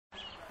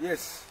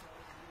Yes.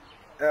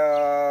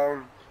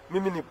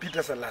 Mimi ni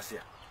Peter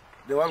Salasia,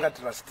 the Wanga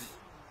trustee.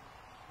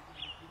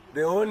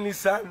 The only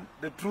son,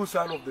 the true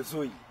son of the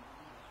soil,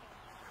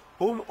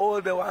 whom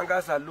all the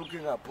Wangas are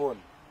looking upon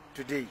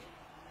today,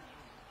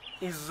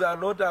 is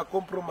not a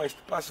compromised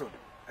person.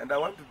 And I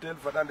want to tell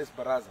Fernandez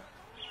Baraza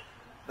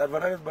that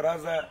Fernandez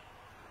Baraza,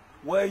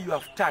 where you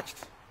have touched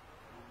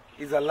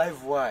is a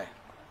live wire.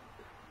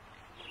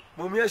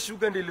 Mumias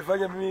shuga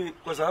nilifanya mimi,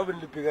 kwa sababu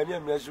nilipigania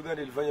Mumias shuga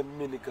nilifanya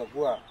mimi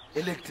nikakuwa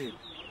elected.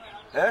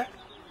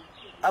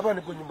 Hapa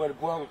niko nyumbani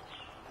kwangu.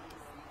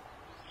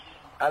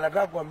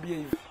 Anataka kuambia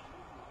hivi.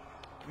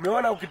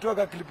 Umeona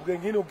ukitoka klipu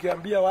kingine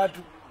ukiambia watu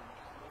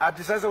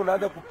ati sasa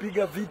unaanza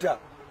kupiga vita.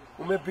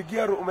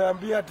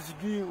 Umeambia ati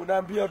sijui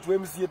unaambia watu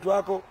MC yetu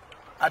wako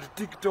ati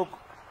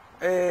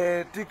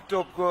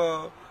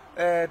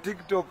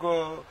TikTok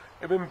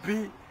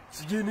MP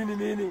sijui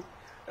nini.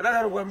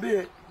 Nataka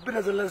nikwambie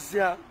bila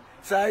Salasia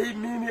saa hii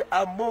mimi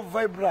am more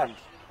vibrant.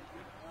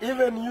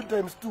 Even you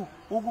times 2.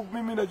 Huku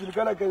mimi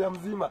najulikana Kenya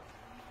mzima.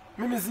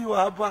 Mimi si wa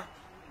hapa.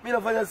 Mimi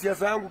nafanya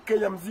siasa yangu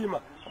Kenya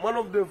mzima. I'm one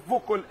of the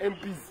vocal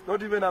MPs.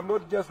 I'm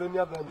not just any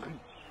other MP.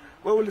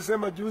 Wewe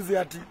ulisema juzi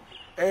ati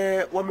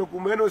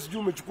wamekumeno sijui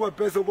umechukua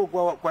pesa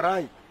huko kwa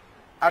rai.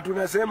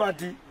 Atunasema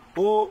ati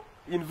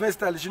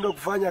investor alishindwa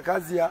kufanya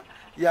kazi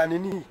ya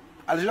nini?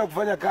 Alishindwa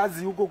kufanya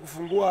kazi huko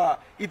kufungua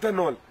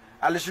ethanol.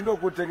 Alishindwa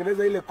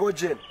kutengeneza ile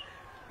cogen.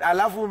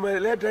 Alafu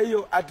umeleta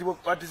hiyo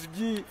ati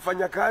sijui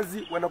fanya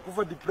kazi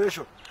wanakufa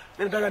depression.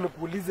 Mimi nataka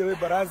nikuulize wewe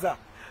Baraza,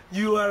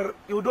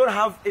 you don't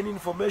have any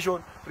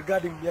information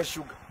regarding Mumias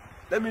sugar.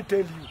 Let me tell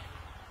you.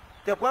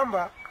 Ya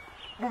kwamba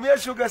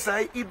Mumias sugar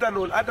sai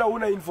ethanol hata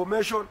una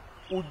information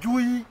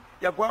ujui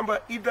ya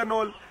kwamba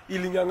ethanol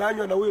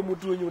ilinyang'anywa na huyo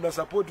mtu wenye una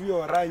support huyo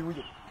warai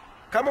huyo.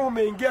 Kama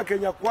umeingia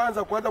Kenya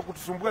kwanza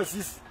kutusumbua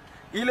sisi,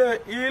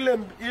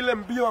 ile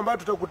mbio ambayo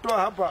tutakutoa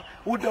hapa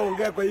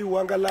utaongea kwa hii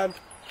Wanga land.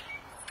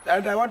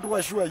 And I want to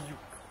assure you,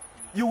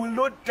 you will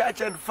not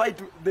touch and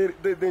fight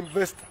the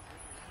investor.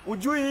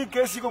 Ujui hii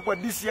kesi iko kwa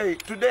DCI.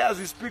 Today as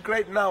we speak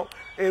right now,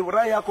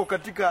 rai yako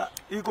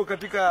iko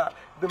katika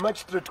the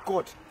magistrate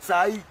court.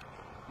 Saa hii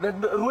na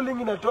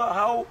ruling inatoa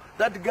how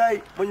that guy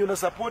mwenye una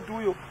support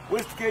huyo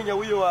West Kenya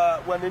huyo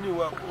wa nini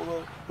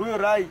huyo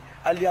rai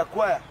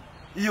aliacquire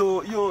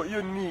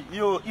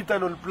hiyo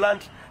ethanol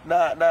plant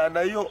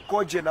na hiyo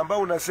cogen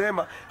ambayo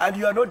unasema, and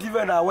you are not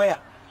even aware,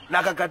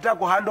 na kakataa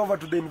ku hand over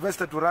to the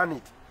investor to run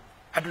it.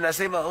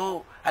 Hatunasema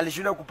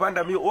alishinda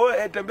kupanda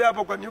tembea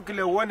hapo kwa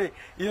nuclear uone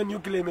hiyo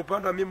nuclear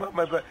imepandwa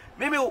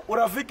mimi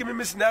urafiki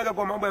mimi sinaga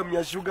kwa mambo ya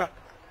Mumias sugar.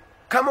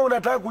 Kama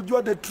unataka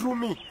kujua the true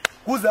me,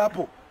 kuza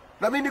hapo.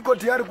 Na mimi niko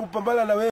tayari kupambana na wewe.